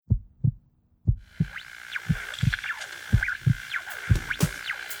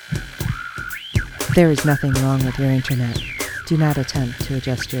There is nothing wrong with your internet. Do not attempt to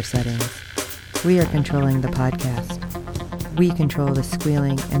adjust your settings. We are controlling the podcast. We control the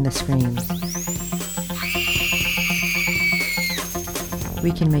squealing and the screams.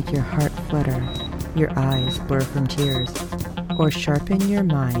 We can make your heart flutter, your eyes blur from tears, or sharpen your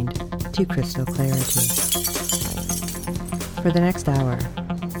mind to crystal clarity. For the next hour,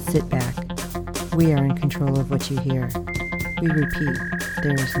 sit back. We are in control of what you hear. We repeat,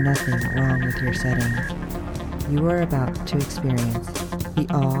 there is nothing wrong with your settings. You are about to experience the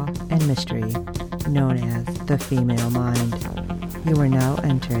awe and mystery known as the female mind. You are now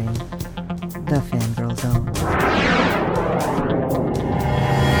entering the Fangirl Zone.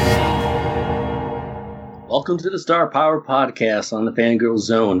 Welcome to the Star Power Podcast on the Fangirl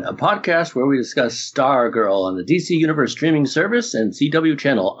Zone, a podcast where we discuss Stargirl on the DC Universe streaming service and CW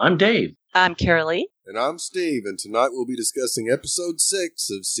channel. I'm Dave. I'm Carolee. And I'm Steve, and tonight we'll be discussing Episode 6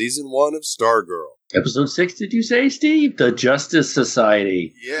 of Season 1 of Stargirl. Episode 6, did you say, Steve? The Justice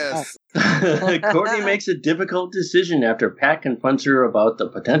Society. Yes. Courtney makes a difficult decision after Pat confronts her about the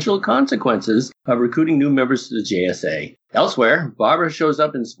potential consequences of recruiting new members to the JSA. Elsewhere, Barbara shows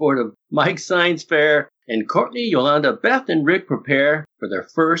up in support of Mike's science fair, and Courtney, Yolanda, Beth, and Rick prepare for their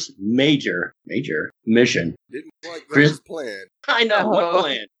first major mission. Didn't quite go as planned. I know.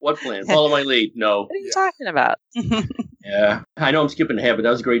 What plan? Follow my lead. No. What are you talking about? Yeah. I know I'm skipping ahead, but that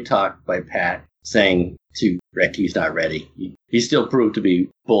was a great talk by Pat saying to Rick he's not ready. He still proved to be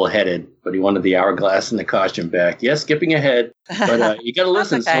bullheaded, but he wanted the hourglass and the costume back. Yes, skipping ahead, but you got to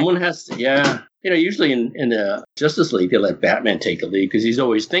listen. Okay. Someone has to, yeah. You know, usually in the Justice League, they let Batman take the lead because he's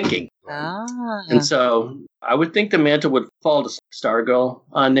always thinking. Ah. And so I would think the mantle would fall to Stargirl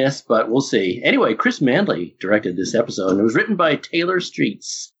on this, but we'll see. Anyway, Chris Manley directed this episode, and it was written by Taylor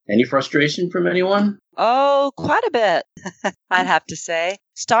Streets. Any frustration from anyone? Oh, quite a bit, I'd have to say.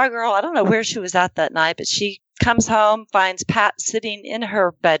 Stargirl, I don't know where she was at that night, but she comes home, finds Pat sitting in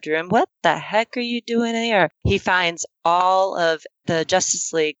her bedroom. What the heck are you doing in here? He finds all of the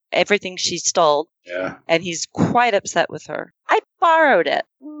Justice League, everything she stole. Yeah. And he's quite upset with her. I borrowed it.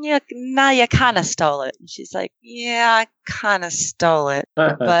 Yeah, now you kind of stole it. And she's like, yeah, I kind of stole it.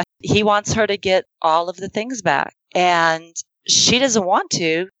 But he wants her to get all of the things back. And she doesn't want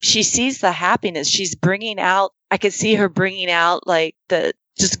to. She sees the happiness. She's bringing out, I could see her bringing out like the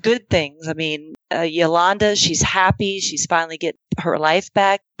just good things. I mean, Yolanda, she's happy. She's finally getting her life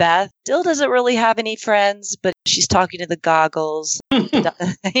back. Beth still doesn't really have any friends, but she's talking to the goggles.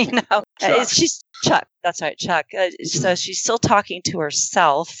 She's Chuck. That's right, Chuck. So she's still talking to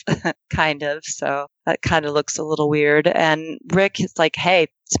herself, kind of. So that kind of looks a little weird. And Rick is like, hey,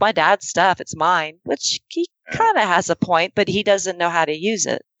 it's my dad's stuff. It's mine, which he kind of has a point, but he doesn't know how to use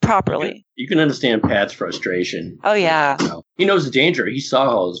it properly. You can understand Pat's frustration. Oh, yeah. He knows the danger. He saw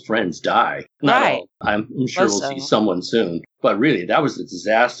all his friends die. Not right. all. I'm sure we'll see someone soon. But really, that was a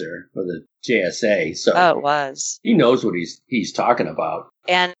disaster for the JSA. So it was. He knows what he's talking about.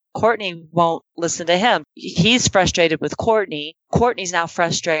 And Courtney won't listen to him. He's frustrated with Courtney. Courtney's now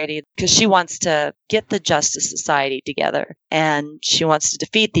frustrated because she wants to get the Justice Society together. And she wants to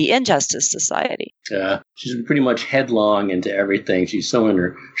defeat the Injustice Society. She's pretty much headlong into everything. She's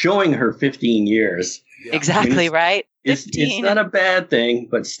showing her 15 years. Yeah. Exactly, I mean, right? It's not a bad thing,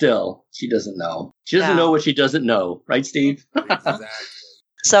 but still, she doesn't know. She doesn't know what she doesn't know. Right, Steve? Exactly.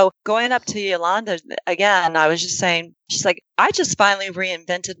 So going up to Yolanda again, I was just saying, she's like, I just finally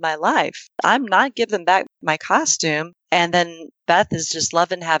reinvented my life. I'm not giving back my costume. And then Beth is just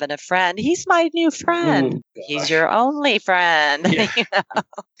loving having a friend. He's my new friend. He's your only friend,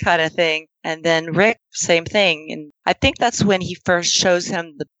 kind of thing. And then Rick, same thing. And I think that's when he first shows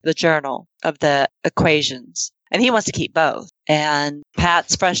him the journal of the equations. And he wants to keep both. And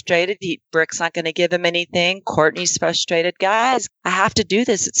Pat's frustrated. Rick's not going to give him anything. Courtney's frustrated. Guys, I have to do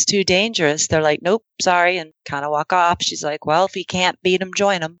this. It's too dangerous. They're like, nope, sorry, and kind of walk off. She's like, well, if he can't beat him,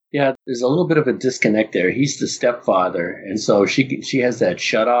 join him. Yeah, there's a little bit of a disconnect there. He's the stepfather. And so she has that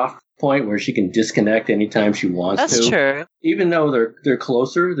shut-off point where she can disconnect anytime she wants to. That's true. Even though they're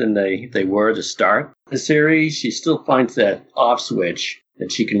closer than they were to start the series, she still finds that off switch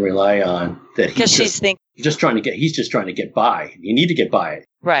that she can rely on. Because he's just trying to get by. You need to get by.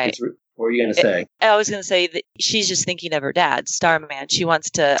 Right. What were you going to say? I was going to say that she's just thinking of her dad, Starman. She wants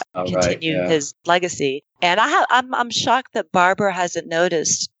to continue his legacy. And I'm shocked that Barbara hasn't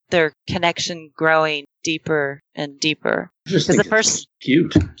noticed their connection growing deeper and deeper. Because the first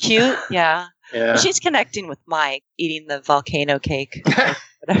cute, yeah. Yeah. She's connecting with Mike, eating the volcano cake,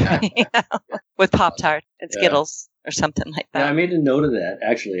 whatever, with Pop-Tart and Skittles or something like that. Yeah, I made a note of that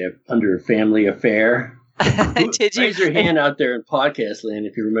actually under Family Affair. Did you? Raise your hand out there in podcast land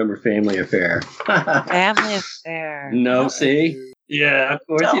if you remember Family Affair. Family Affair. No, see? Yeah, of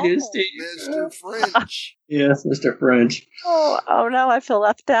course you do, Steve. Mr. French. Yes, Mr. French. Oh no, I feel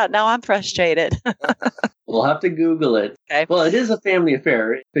left out. Now I'm frustrated. We'll have to Google it. Okay. Well, it is a family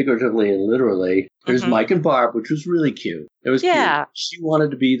affair, figuratively and literally. There's Mhm. Mike and Barb, which was really cute. It was Yeah. cute. She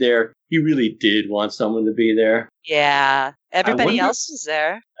wanted to be there. He really did want someone to be there. Yeah. Everybody wonder- else was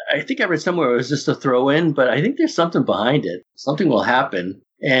there. I think I read somewhere it was just a throw in, but I think there's something behind it. Something will happen.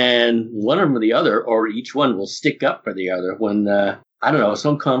 And one of them or the other, or each one will stick up for the other when, I don't know,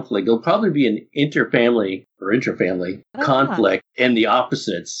 some conflict. It'll probably be an interfamily conflict, and the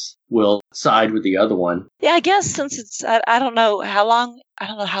opposites will side with the other one. Yeah, I guess since it's I don't know how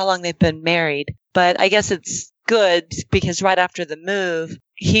long they've been married, but I guess it's good because right after the move,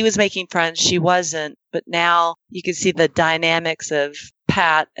 he was making friends, she wasn't, but now you can see the dynamics of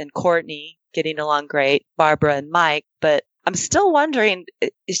Pat and Courtney getting along great, Barbara and Mike, but I'm still wondering,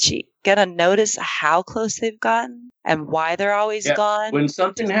 is she gonna notice how close they've gotten and why they're always gone? When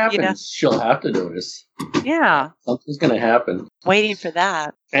something happens, she'll have to notice. Yeah, Something's going to happen. waiting for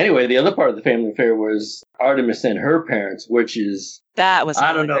that. Anyway, the other part of the family affair was Artemis and her parents, which is, That was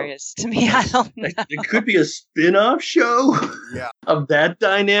I don't know. hilarious to me. I don't know. it could be a spin-off show Yeah. of that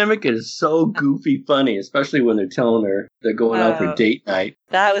dynamic. It is so goofy funny, especially when they're telling her they're going out for date night.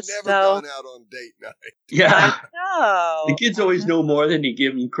 That was Never so. gone out on date night. Yeah. No. The kids always know more than you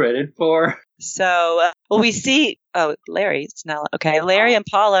give them credit for. So, we see. Oh, Larry. It's now okay. Larry and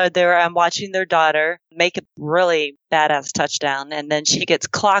Paula, they're watching their daughter make a really badass touchdown, and then she gets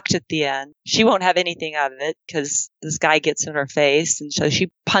clocked at the end. She won't have anything out of it because this guy gets in her face, and so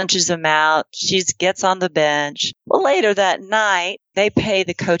she punches him out. She gets on the bench. Well, later that night, they pay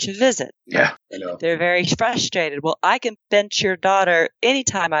the coach a visit. Yeah, I know. They're very frustrated. Well, I can bench your daughter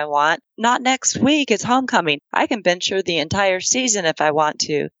anytime I want. Not next week. It's homecoming. I can bench her the entire season if I want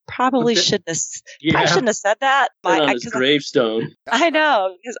to. Probably shouldn't have said that. Put on his gravestone. I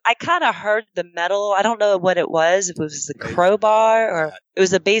know, because I kind of heard the metal. I don't know what it was. If it was the crowbar or it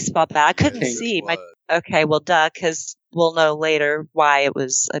was a baseball bat. I couldn't see. Okay, well, duh, because we'll know later why it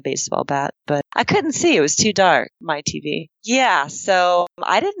was a baseball bat. But I couldn't see. It was too dark, my TV. Yeah, so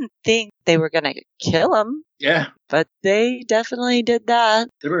I didn't think they were going to kill him. Yeah. But they definitely did that.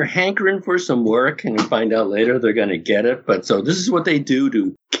 They were hankering for some work, and you find out later they're going to get it. But so this is what they do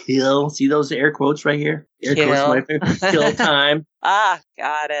to kill. See those air quotes right here? Air quotes, my favorite. Kill time.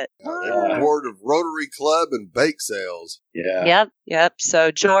 Got it. They report of Rotary Club and bake sales. Yeah. Yep.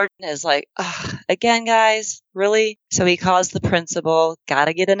 So Jordan is like, again, guys, really? So he calls the principal,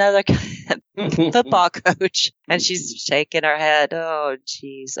 gotta get another football coach. And she's shaking her head. Oh,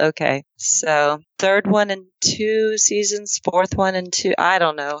 geez. Okay. So 3rd one in 2 seasons, 4th one in 2. I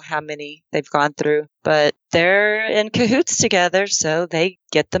don't know how many they've gone through, but they're in cahoots together. So they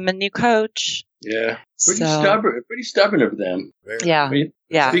get them a new coach. Yeah. Pretty stubborn of them. Yeah. I mean,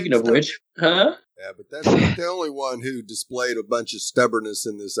 Yeah. Speaking of which, Yeah, but that's not the only one who displayed a bunch of stubbornness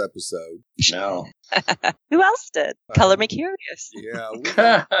in this episode. No. Who else did? Color me curious. Yeah, we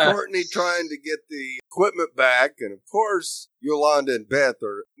got Courtney trying to get the equipment back, and of course, Yolanda and Beth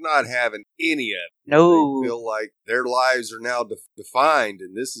are not having any of it. No. They feel like their lives are now defined,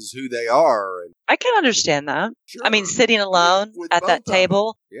 and this is who they are. And I can understand that. sure, I mean, sitting alone with at both that of them.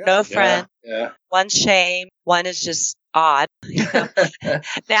 table, Yeah. no friend, Yeah. one's shame, one is just odd.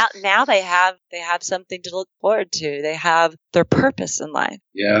 Now they have something to look forward to. They have their purpose in life.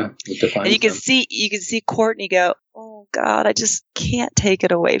 Yeah. And you can see Courtney go, "Oh God, I just can't take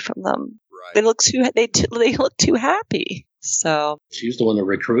it away from them. Right. They look too happy." So She's the one that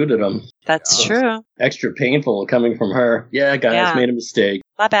recruited them. that's true. Extra painful coming from her. Yeah, guys, Yeah. made a mistake.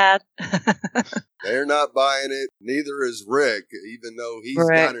 My bad. They're not buying it. Neither is Rick, even though he's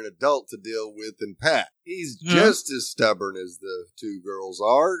Rick. got an adult to deal with and Pat. He's Mhm. just as stubborn as the 2 girls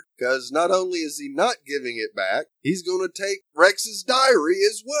are, because not only is he not giving it back, he's going to take Rex's diary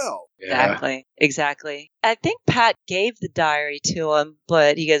as well. Yeah. Exactly. I think Pat gave the diary to him,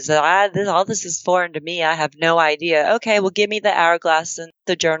 but he goes, all this is foreign to me. I have no idea. Okay, well, give me the hourglass and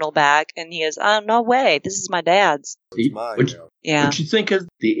the journal back. And he goes, oh, no way. This is my dad's. It's mine Which- now. Yeah. What you think of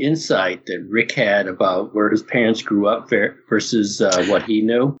the insight that Rick had about where his parents grew up versus what he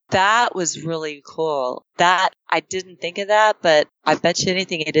knew? That was really cool. That I didn't think of that, but I bet you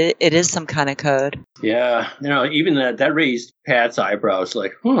anything it is some kind of code. Yeah. Even that raised Pat's eyebrows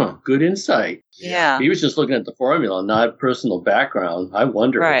like, good insight. Yeah. He was just looking at the formula, not personal background. I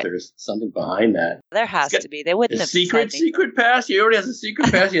wonder Right. if there's something behind that. There has to be. They wouldn't The have secret said pass? He already has a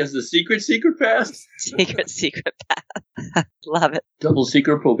secret pass. He has the secret pass. secret path. Love it. Double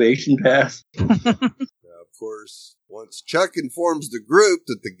secret probation pass. No, course, once Chuck informs the group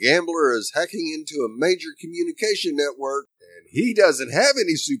that the gambler is hacking into a major communication network and he doesn't have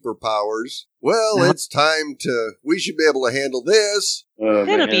any superpowers, well, it's time we should be able to handle this.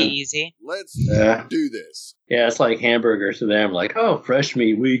 It'll be easy. Let's do this. Yeah, it's like hamburgers to them. Like, oh, fresh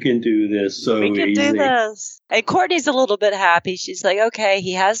meat, we can do this so easy. We can do this. And Courtney's a little bit happy. She's like, okay,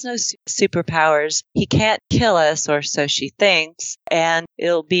 he has no superpowers. He can't kill us, or so she thinks. And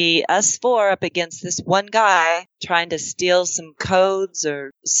it'll be us four up against this one guy trying to steal some codes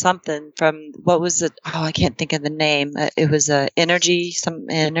or something from, what was it? Oh, I can't think of the name. It was energy.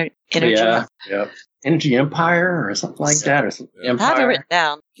 Yeah. Energy Empire or something like that. Or something. I have it written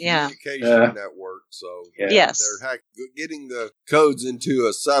down. Yeah. Communication network. So yes, they're getting the codes into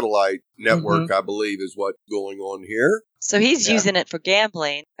a satellite network, I believe, is what's going on here. So he's using it for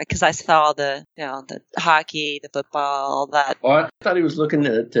gambling, because I saw the hockey, the football, all that. Oh, I thought he was looking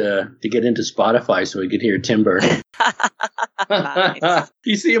to get into Spotify so he could hear Timber. Nice.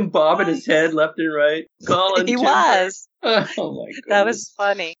 You see him bobbing his head left and right, calling He Timber. Was. Oh my goodness. That was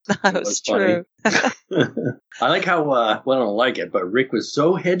funny. That was true. I like how, well, I don't like it, but Rick was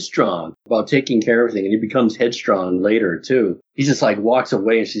so headstrong about taking care of everything, and he becomes headstrong later, too. He just, like, walks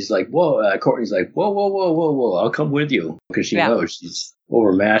away, and she's like, whoa, Courtney's like, whoa, I'll come with you. Because she knows she's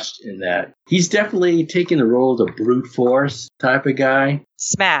overmatched in that. He's definitely taking the role of the brute force type of guy.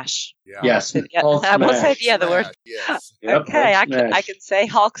 Smash. Yeah. Yes. I will say the other word. Yes. Yep, okay, I can say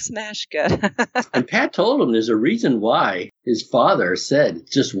Hulk smash good. And Pat told him there's a reason why his father said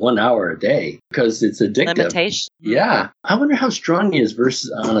just 1 hour a day, because it's addictive. Limitation. Yeah. I wonder how strong he is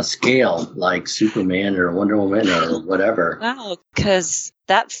versus on a scale like Superman or Wonder Woman or whatever. Wow, because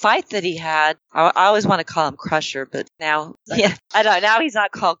that fight that he had, I always want to call him Crusher, but now, I know, now he's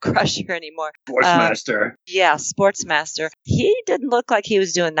not called Crusher anymore. Sportsmaster. Yeah, Sportsmaster. He didn't look like he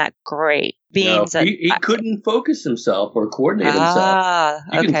was doing that great. He couldn't focus himself or coordinate himself.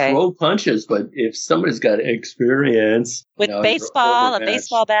 You can throw punches, but if somebody's got experience with baseball, a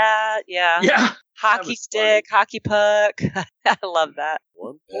baseball bat, yeah, hockey stick, hockey puck, I love that.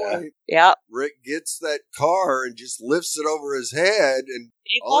 One point, Rick gets that car and just lifts it over his head, and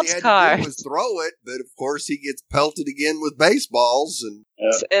all he had to do was throw it. But of course, he gets pelted again with baseballs, and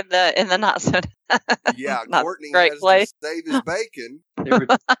in the not so Courtney great has place to save his bacon.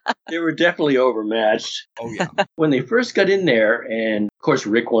 They were definitely overmatched. Oh yeah. When they first got in there, and of course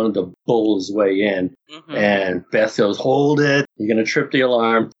Rick wanted to bull his way in, and Beth goes, "Hold it! You're going to trip the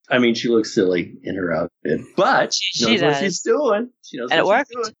alarm." I mean, she looks silly in her outfit, but she knows what she's doing. She knows what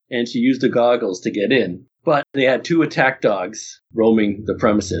she's doing, and she used the goggles to get in. But they had 2 attack dogs roaming the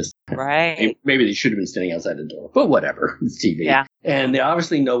premises. Right. Maybe they should have been standing outside the door, but whatever. It's TV. Yeah. And they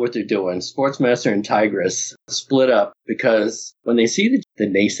obviously know what they're doing. Sportsmaster and Tigress split up because when they see the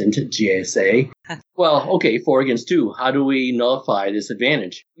nascent GSA, 4 against 2, how do we nullify this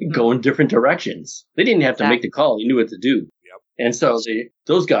advantage? Go in different directions. They didn't have to make the call. They knew what to do. And so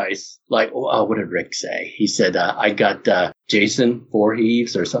those guys, like, what did Rick say? He said, I got Jason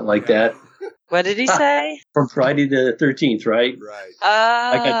Voorhees or something like that. What did he say? From Friday the 13th, right? Right.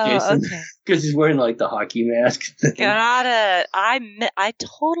 I got Jason because he's wearing like the hockey mask. Got it. I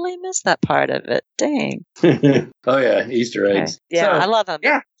totally missed that part of it. Dang. Oh yeah, Easter eggs. Yeah, I love them.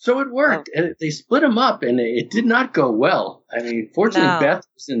 Yeah, so it worked. And they split them up, and it did not go well. I mean, fortunately, Beth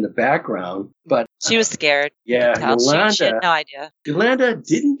was in the background, but she was scared. Yeah, Yolanda. She had no idea. Yolanda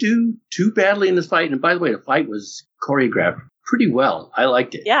didn't do too badly in this fight, and by the way, the fight was choreographed pretty well. I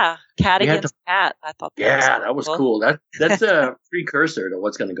liked it. Yeah, cat against cat. I thought that was cool. That's a precursor to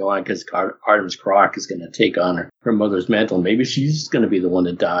what's going to go on, because Artemis Croc is going to take on her mother's mantle. Maybe she's going to be the one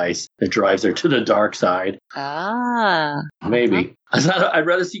that dies, that drives her to the dark side. Maybe. I'd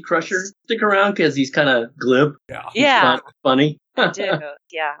rather see Crusher stick around because he's kind of glib. Yeah. Funny. I do.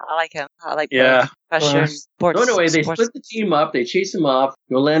 Yeah, I like him. I like Crusher. So anyway, they split the team up. They chase him off.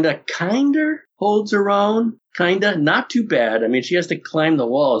 Yolanda kinda holds her own. Kinda. Not too bad. I mean, she has to climb the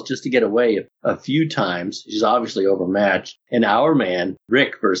walls just to get away a few times. She's obviously overmatched. And our man,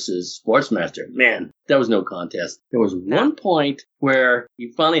 Rick versus Sportsmaster, man, that was no contest. There was one point where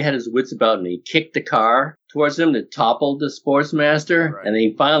he finally had his wits about and he kicked the car towards him that toppled the Sportsmaster. Right. And then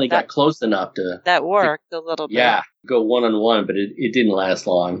he finally got close enough to... That worked a little bit. Yeah, go one-on-one, but it didn't last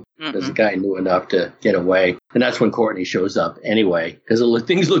long. Because the guy knew enough to get away. And that's when Courtney shows up anyway, because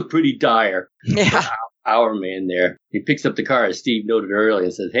things look pretty dire. Yeah. Our man there. He picks up the car, as Steve noted earlier,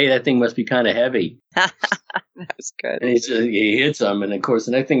 and says, "Hey, that thing must be kind of heavy." That was good. And he hits him, and of course,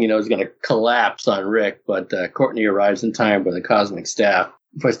 the next thing you know, is going to collapse on Rick. But Courtney arrives in time with a cosmic staff,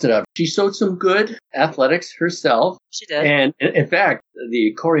 puts it up. She showed some good athletics herself. She did. And in fact,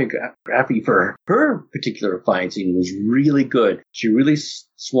 the choreography for her particular fight scene was really good. She really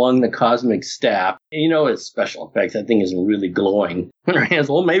swung the cosmic staff. And it's special effects. That thing isn't really glowing in her hands.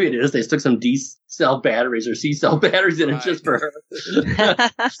 Well, maybe it is. They stuck some D-cell batteries or C-cell batteries in it just for her.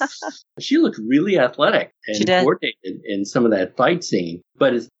 She looked really athletic and coordinated in some of that fight scene.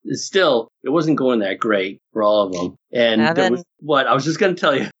 But it's still, it wasn't going that great for all of them. And I was just going to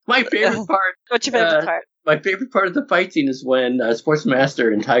tell you, my favorite part. What's your favorite part? My favorite part of the fight scene is when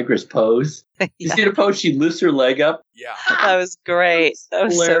Sportsmaster and Tigress pose. You see the pose? She lifts her leg up. Yeah. That was great. That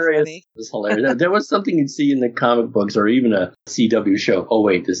was hilarious. So funny. It was hilarious. There was something you'd see in the comic books or even a CW show. Oh,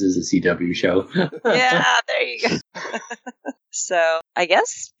 wait, this is a CW show. Yeah, there you go. So I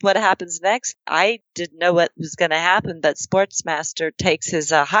guess what happens next, I didn't know what was going to happen, but Sportsmaster takes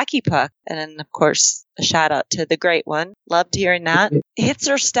his hockey puck, and then, of course, a shout out to the great one. Loved hearing that. Hits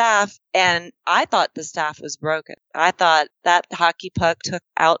her staff, and I thought the staff was broken. I thought that hockey puck took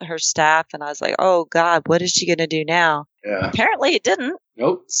out her staff, and I was like, oh, God, what is she going to do now? Yeah. Apparently it didn't.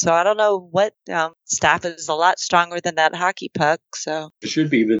 Nope. So I don't know what staff is a lot stronger than that hockey puck. So it should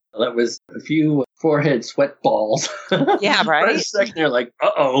be, but that was a few forehead sweat balls. Yeah, right. For a second, they're like,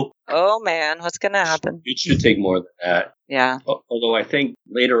 "Uh-oh." Oh man, what's gonna happen? It should take more than that. Yeah. Although I think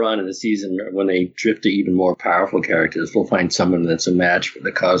later on in the season, when they drift to even more powerful characters, we'll find someone that's a match for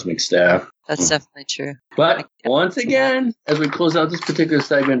the cosmic staff. That's definitely true. But once again, as we close out this particular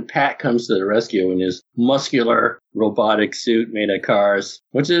segment, Pat comes to the rescue in his muscular robotic suit made of cars,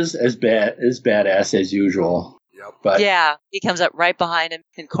 which is as badass as usual. Yep. But yeah, he comes up right behind him,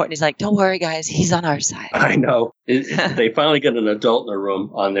 and Courtney's like, "Don't worry, guys, he's on our side." I know. They finally get an adult in the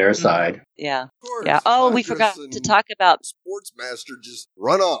room on their side. Yeah. Of course, Yeah. Oh, we Tigress forgot and to talk about. Sportsmaster just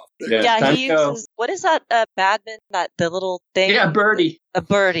run off. Yeah, Yeah, he uses what is that? Badminton? The little thing? Yeah, birdie. A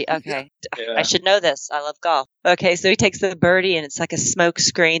birdie. Okay. Yeah. I should know this. I love golf. Okay, so he takes the birdie, and it's like a smoke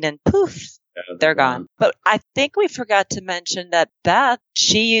screen, and poof. They're gone. But I think we forgot to mention that Beth,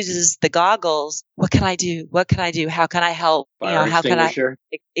 she uses the goggles. What can I do? What can I do? How can I help? Fire How can I? extinguisher.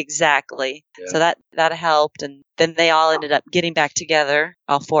 Exactly. Yeah. So that helped. And then they all ended up getting back together,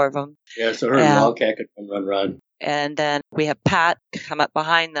 all four of them. Yeah, so her and Wildcat could run. And then we have Pat come up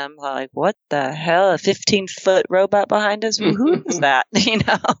behind them, like, what the hell? A 15-foot robot behind us? Who is that?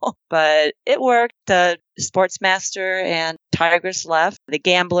 But it worked. The Sportsmaster and Tigress left. The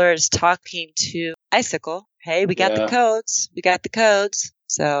Gambler is talking to Icicle. Hey, we got the codes. We got the codes.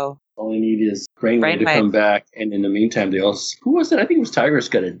 So all they need is Brainwave to come back. And in the meantime, who was it? I think it was Tigress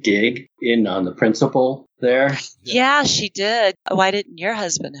got a dig in on the principal there. Yeah, she did. Why didn't your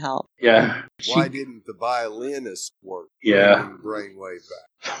husband help? Yeah. Why didn't the violinist work? Yeah. Brainwave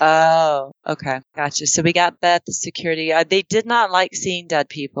back. Oh, okay. Gotcha. So we got Beth, the security guard. They did not like seeing dead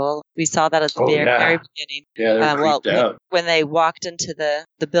people. We saw that at the very beginning. Yeah, they're creeped out. When they walked into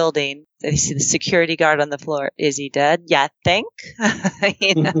the building, they see the security guard on the floor. Is he dead? Yeah, think. I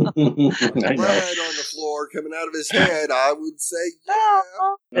know. Blood on the floor coming out of his head. I would say, yeah.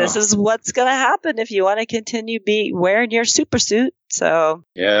 This is what's going to happen if you want to continue wearing your super suit. So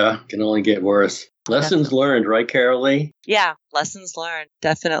yeah, can only get worse. Lessons learned, right, Carolee? Yeah, lessons learned,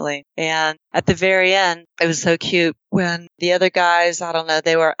 definitely. And at the very end, it was so cute when the other guys, I don't know,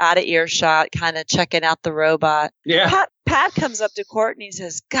 they were out of earshot, kind of checking out the robot. Yeah. Pat comes up to Courtney and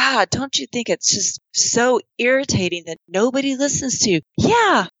says, God, don't you think it's just so irritating that nobody listens to you?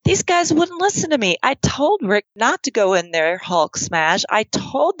 Yeah, these guys wouldn't listen to me. I told Rick not to go in there, Hulk smash. I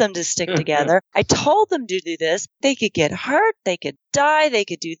told them to stick together. I told them to do this. They could get hurt. They could die. They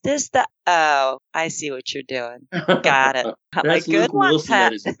could do this, that. Oh, I see what you're doing. Got it. I'm That's like, good Luke one, Wilson Pat.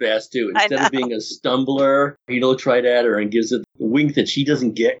 at his best, too. Instead of being a stumbler, he looks right at her and gives it a wink that she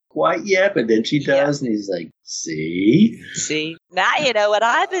doesn't get quite yet, but then she does, and he's like, see? See? Now you know what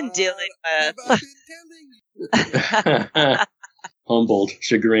I've been dealing I've with. been telling you. Humbled,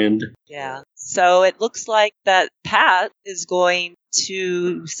 chagrined. Yeah. So it looks like that Pat is going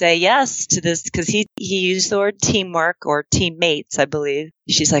to say yes to this because he used the word teamwork or teammates, I believe.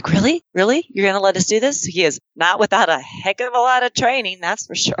 She's like, really? Really? You're going to let us do this? He is not without a heck of a lot of training, that's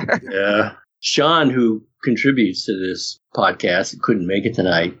for sure. Yeah. Sean, who contributes to this podcast and couldn't make it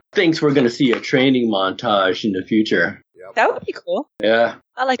tonight, thinks we're going to see a training montage in the future. Yep. That would be cool. Yeah.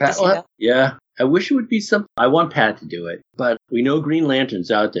 I like to see that. Yeah. I wish it would be something. I want Pat to do it, but we know Green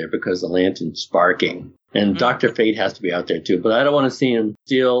Lantern's out there because the lantern's sparking. And Dr. Fate has to be out there too, but I don't want to see him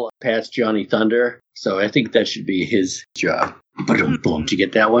steal Pat's Johnny Thunder, so I think that should be his job. Boom. Did you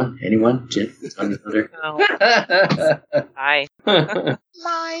get that one? Anyone? Johnny Thunder? No. Hi.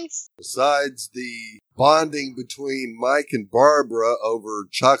 Nice. Besides the bonding between Mike and Barbara over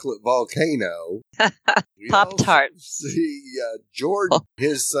Chocolate Volcano. Pop-Tarts. See Jordan,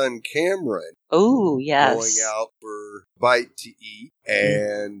 his son Cameron. Oh, yes. Going out for a bite to eat.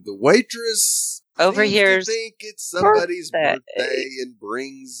 And the waitress overhears think it's somebody's birthday and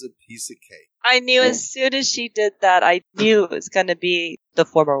brings a piece of cake. I knew as soon as she did that, I knew it was going to be the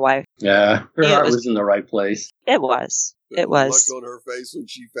former wife. Yeah, her heart was in the right place. It was. It was. The look on her face when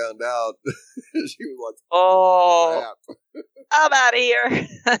she found out. She was like, oh, I'm out of here.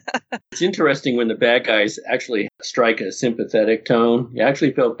 It's interesting when the bad guys actually strike a sympathetic tone. You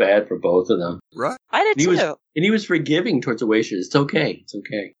actually felt bad for both of them. Right. I did too. And he was forgiving towards the waitress. It's okay. It's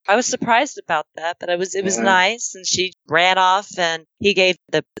okay. I was surprised about that, but it was nice. And she ran off and he gave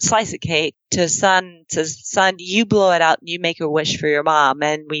the slice of cake to son. Says, son, you blow it out and you make a wish for your mom.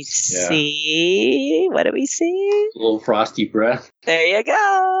 And we see, what do we see? A little frosty breath. There you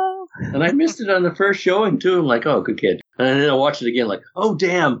go. And I missed it on the first showing too. I'm like, oh, good kid. And then I watched it again like, oh,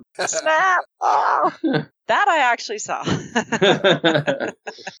 damn. Snap. Oh. That I actually saw.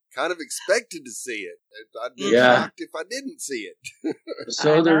 Kind of expected to see it. I'd be shocked if I didn't see it.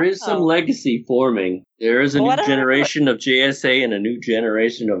 So there is some legacy forming. There is a new generation of JSA and a new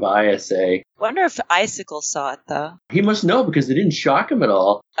generation of ISA. Wonder if Icicle saw it, though. He must know because it didn't shock him at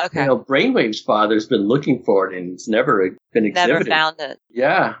all. Okay. You know, Brainwave's father's been looking for it and it's never been exhibited. Never found it.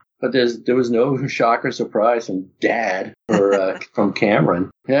 Yeah. But there was no shock or surprise from Dad or from Cameron.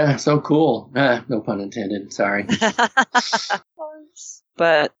 Yeah, so cool. No pun intended. Sorry.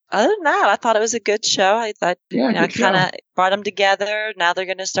 But other than that, I thought it was a good show. I thought, kind of brought them together. Now they're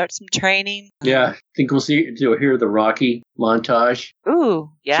going to start some training. Yeah, I think we'll hear the Rocky montage.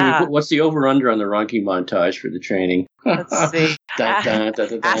 Ooh, yeah. What's the over-under on the Rocky montage for the training? Let's see.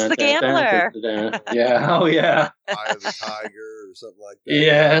 Ask the gambler. Yeah, oh yeah. Eye of the Tiger or something like that.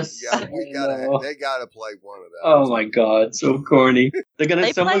 Yes. Yeah, they gotta play one of those. Oh my God, so corny.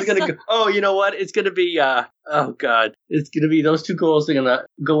 Someone's gonna go, oh, you know what? It's gonna be, oh God. It's gonna be those two girls are gonna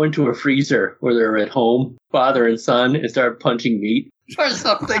go into a freezer where they're at home, father and son, and start punching meat or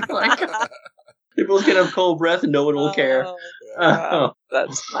something like that. They both can have cold breath and no one will care. Wow.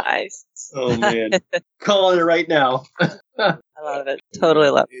 That's nice. Oh, man. Calling it right now. I love it. Totally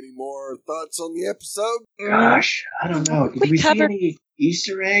love it. Any more thoughts on the episode? Gosh, I don't know. Did we see any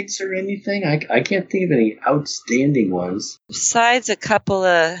Easter eggs or anything? I can't think of any outstanding ones. Besides a couple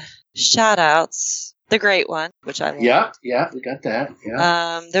of shout-outs. The great one, which I love. Yeah, we got that.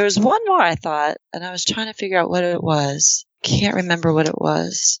 Yeah. There was one more, I thought, and I was trying to figure out what it was. Can't remember what it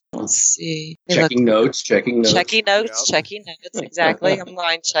was. Let's see. Checking notes. Checking notes. Exactly. I'm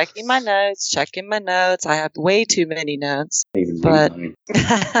going checking my notes. I have way too many notes. But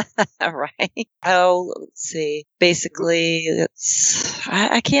right. Oh, let's see. Basically,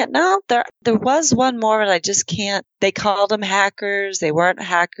 I can't. No, there was one more, but I just can't. They called them hackers. They weren't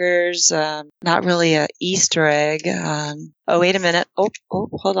hackers. Not really a Easter egg. Oh, wait a minute. Oh,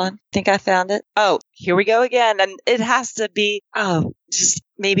 hold on. I think I found it. Oh, here we go again. And it has to be, just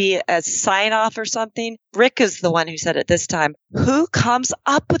maybe a sign off or something. Rick is the one who said it this time. Who comes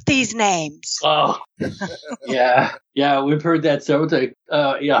up with these names? Oh, yeah. Yeah, we've heard that several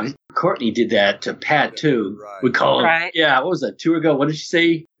times. Courtney did that to Pat, too. Right. We call him, what was that, 2 ago? What did she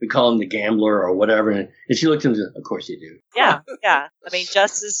say? We call him the gambler or whatever. And she looked at him and said, of course you do. Yeah. I mean,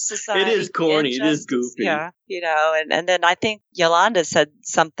 Justice Society. It is corny. It is goofy. Yeah. And then I think Yolanda said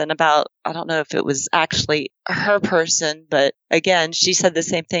something about, I don't know if it was actually her person, but again, she said the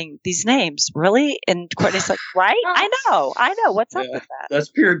same thing. These names, really? And Courtney's like, right? I know. What's up with that? That's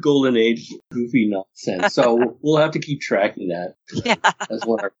pure golden age goofy nonsense. So we'll have to keep tracking that. Yeah.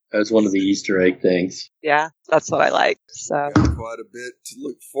 As one of the Easter egg things. Yeah, that's what I like. So got quite a bit to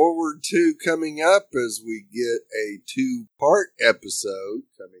look forward to coming up as we get a 2-part episode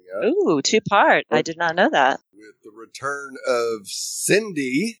coming up. Ooh, 2-part. I did not know that. With the return of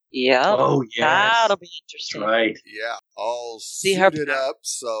Cindy. Yeah. Oh, yeah. That'll be interesting. That's right. Yeah. All suited up.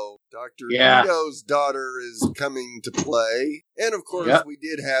 So Dr. Ito's daughter is coming to play. And of course, we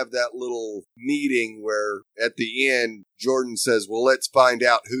did have that little meeting where at the end, Jordan says, well, let's find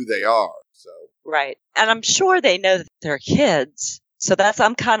out who they are. So right. And I'm sure they know that they're kids. So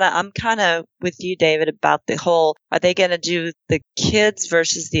I'm kind of with you, David, about the whole, are they going to do the kids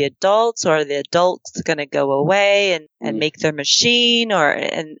versus the adults, or are the adults going to go away and make their machine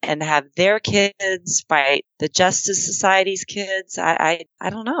and have their kids fight the Justice Society's kids? I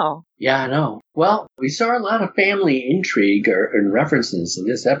don't know. Yeah, I know. Well, we saw a lot of family intrigue and references in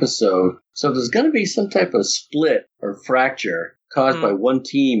this episode. So there's going to be some type of split or fracture. caused by one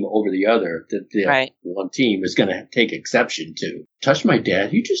team over the other that the one team is going to take exception to. Touch my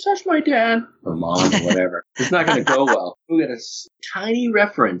dad? You just touched my dad? Or mom or whatever. It's not going to go well. We got a tiny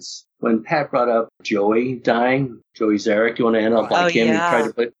reference when Pat brought up Joey dying. Joey Zarek, you want to end up like him? Yeah. And try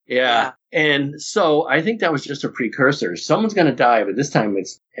to put, And so I think that was just a precursor. Someone's going to die, but this time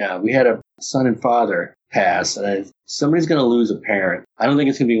we had a son and father pass, and somebody's going to lose a parent. I don't think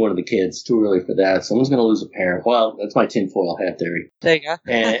it's going to be one of the kids. Too early for that. Someone's going to lose a parent. Well, that's my tinfoil hat theory. There you go.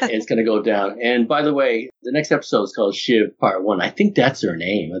 And it's going to go down. And by the way, the next episode is called Shiv Part 1. I think that's her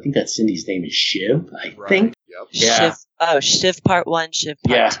name. I think that Cindy's name is Shiv, I think. Yep. Yeah. Shiv Part 1, Shiv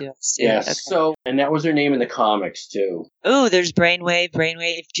Part 2. Yeah. Okay. So, and that was her name in the comics, too. Ooh, there's Brainwave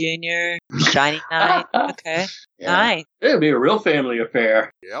Jr., Shiny Knight. Okay. Yeah. Nice. It'll be a real family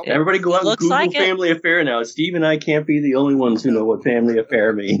affair. Yep. Everybody go out and Looks Google like it. family affair now. Steve and I can't be the only ones who know what family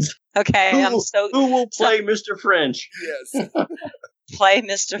affair means. Okay, Who will play Mr. French? Yes. play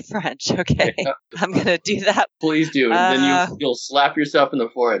Mr. French. Okay. Yeah. I'm going to do that. Please do. And then you'll slap yourself in the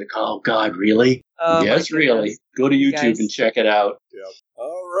forehead. Oh, God, really? Oh, yes, really. Go to YouTube Guys. and check it out. Yep.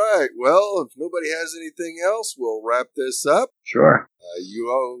 All right. Well, if nobody has anything else, we'll wrap this up. Sure. You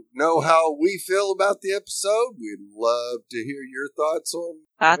all know how we feel about the episode. We'd love to hear your thoughts on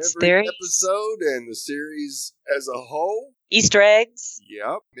Thoughts, every theories? episode and the series as a whole. Easter eggs.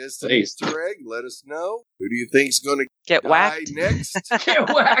 Yep. Missed an Please. Easter egg. Let us know. Who do you think's going to Get die whacked. next? Get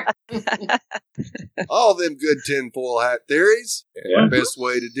whacked. All them good tinfoil hat theories. And Yeah. the best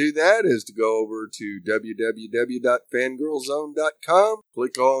way to do that is to go over to www.fangirlzone.com,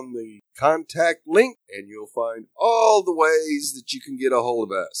 click on the contact link, and you'll find all the ways that you can get a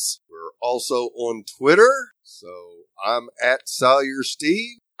hold of us. We're also on Twitter, so I'm at Sawyer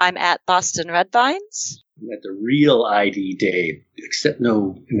Steve. I'm at Boston Red Vines. I'm at the real ID Dave, except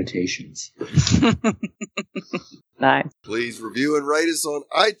no imitations. Nice. Please review and rate us on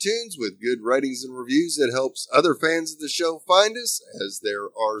iTunes with good ratings and reviews. That helps other fans of the show find us, as there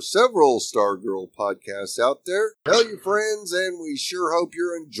are several Stargirl podcasts out there. Tell your friends, and we sure hope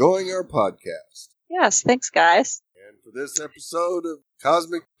you're enjoying our podcast. Yes, thanks, guys. And for this episode of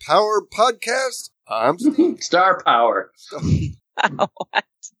Cosmic Power Podcast, I'm Steve. Star Power. What?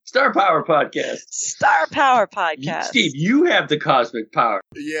 Star Power Podcast. Star Power Podcast. Steve, you have the cosmic power.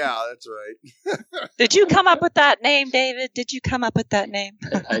 Yeah, that's right. Did you come up with that name, David? Did you come up with that name?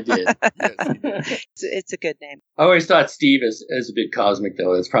 I did. Yes, you did. It's a good name. I always thought Steve is a bit cosmic,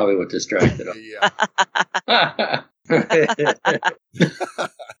 though. That's probably what distracted him. Yeah.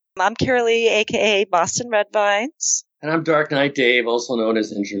 I'm Carolee, a.k.a. Boston Red Vines. And I'm Dark Knight Dave, also known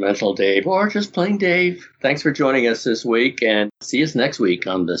as Interdimensional Dave, or just plain Dave. Thanks for joining us this week, and see us next week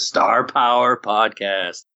on the Star Power Podcast.